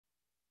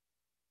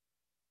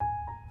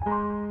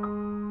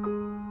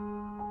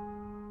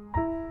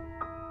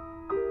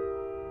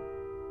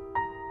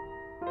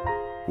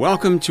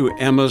Welcome to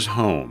Emma's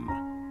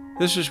home.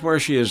 This is where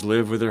she has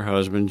lived with her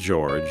husband,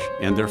 George,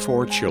 and their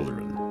 4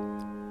 children.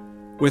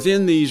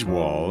 Within these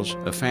walls,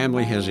 a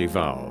family has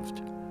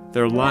evolved,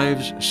 their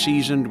lives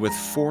seasoned with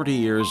 40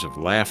 years of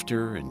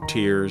laughter and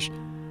tears,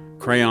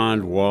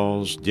 crayoned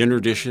walls,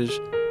 dinner dishes,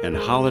 and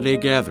holiday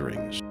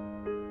gatherings.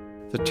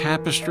 The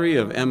tapestry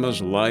of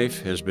Emma's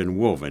life has been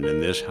woven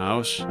in this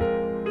house,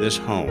 this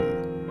home.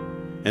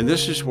 And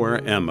this is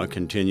where Emma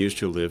continues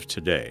to live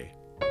today,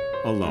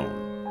 alone.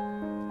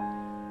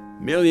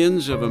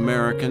 Millions of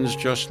Americans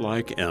just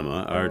like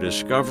Emma are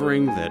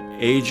discovering that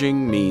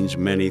aging means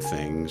many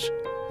things,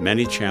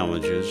 many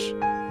challenges,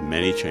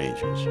 many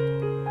changes.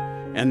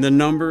 And the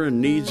number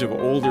and needs of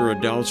older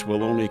adults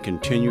will only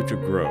continue to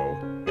grow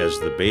as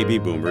the baby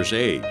boomers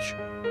age.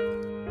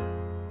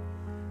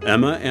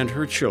 Emma and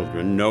her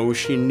children know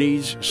she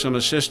needs some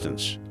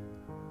assistance.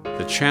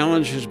 The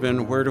challenge has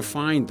been where to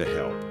find the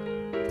help,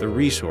 the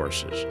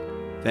resources,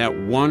 that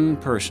one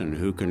person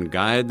who can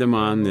guide them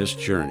on this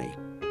journey.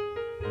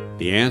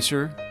 The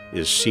answer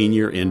is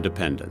Senior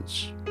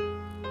Independence.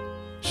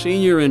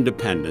 Senior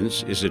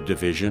Independence is a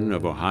division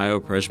of Ohio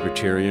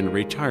Presbyterian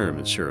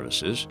Retirement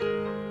Services,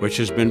 which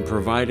has been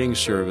providing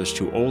service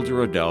to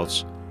older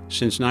adults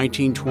since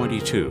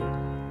 1922.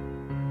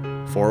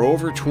 For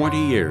over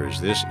 20 years,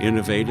 this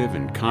innovative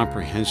and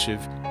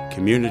comprehensive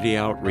community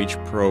outreach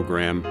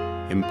program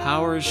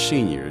empowers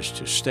seniors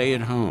to stay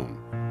at home,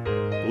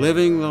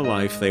 living the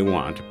life they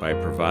want by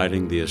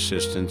providing the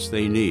assistance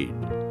they need.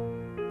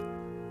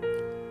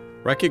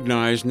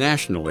 Recognized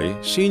nationally,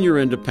 Senior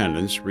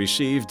Independence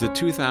received the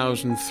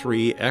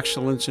 2003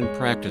 Excellence in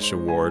Practice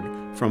Award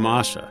from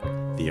ASA,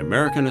 the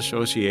American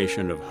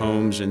Association of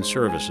Homes and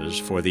Services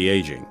for the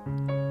Aging.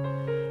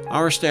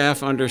 Our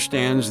staff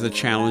understands the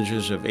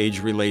challenges of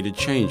age-related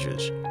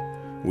changes.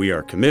 We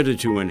are committed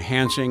to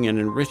enhancing and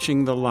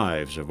enriching the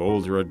lives of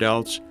older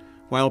adults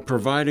while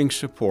providing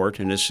support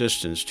and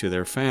assistance to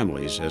their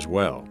families as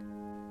well.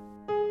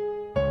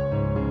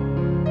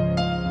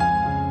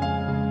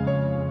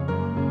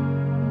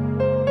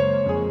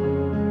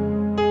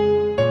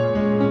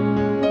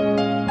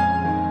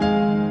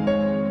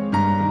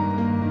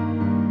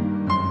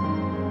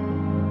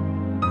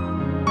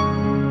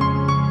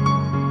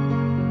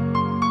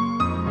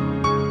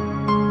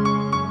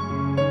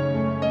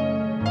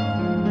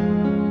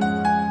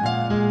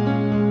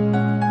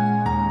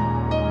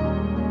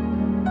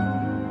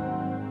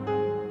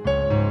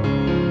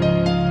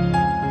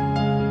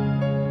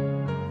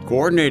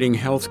 Coordinating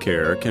health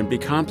care can be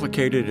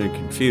complicated and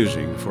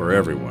confusing for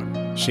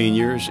everyone,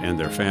 seniors and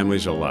their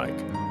families alike.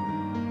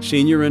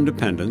 Senior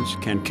Independence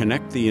can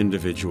connect the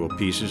individual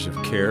pieces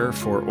of care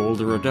for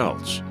older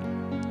adults.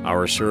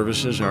 Our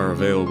services are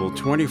available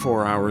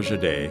 24 hours a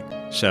day,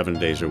 7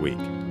 days a week.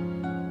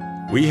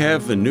 We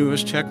have the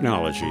newest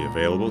technology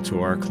available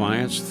to our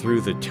clients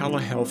through the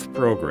telehealth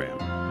program.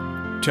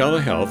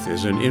 Telehealth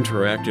is an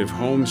interactive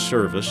home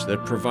service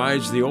that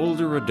provides the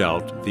older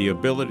adult the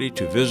ability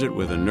to visit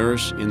with a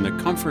nurse in the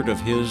comfort of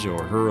his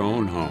or her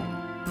own home.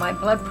 My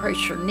blood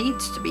pressure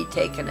needs to be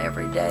taken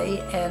every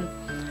day, and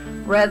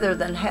rather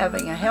than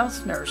having a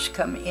health nurse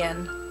come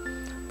in,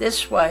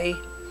 this way,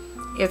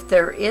 if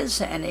there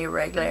is an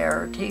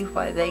irregularity,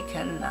 why they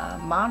can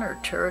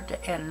monitor it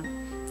and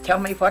tell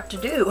me what to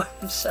do.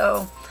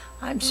 So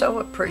I'm so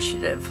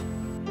appreciative.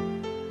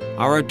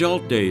 Our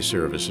Adult Day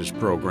Services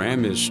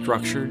program is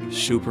structured,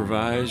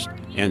 supervised,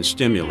 and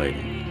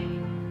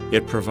stimulating.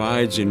 It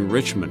provides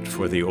enrichment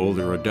for the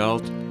older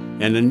adult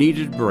and a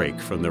needed break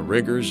from the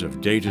rigors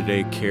of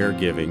day-to-day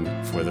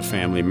caregiving for the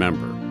family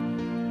member.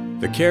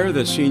 The care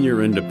that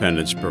Senior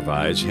Independence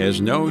provides has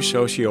no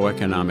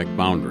socioeconomic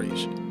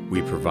boundaries.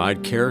 We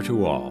provide care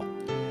to all.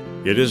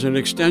 It is an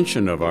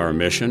extension of our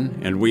mission,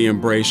 and we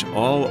embrace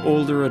all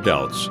older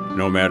adults,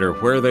 no matter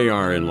where they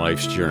are in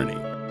life's journey.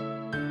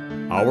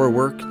 Our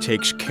work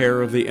takes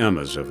care of the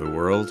Emmas of the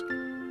world.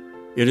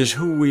 It is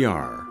who we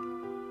are.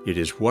 It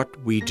is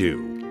what we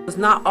do. It's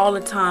not all the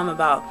time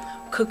about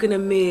cooking a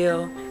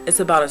meal.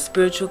 It's about a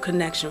spiritual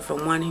connection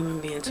from one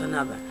human being to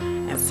another.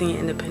 And Senior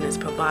Independence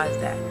provides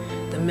that.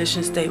 The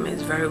mission statement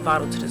is very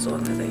vital to this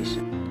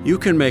organization. You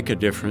can make a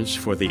difference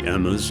for the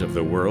Emmas of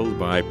the world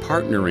by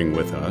partnering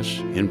with us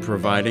in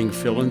providing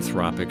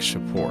philanthropic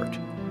support.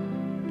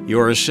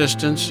 Your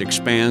assistance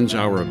expands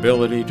our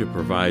ability to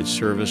provide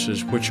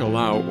services which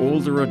allow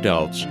older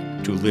adults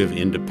to live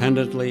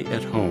independently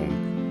at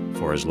home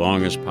for as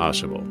long as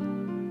possible.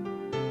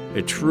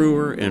 A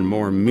truer and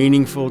more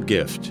meaningful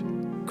gift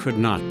could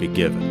not be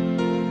given.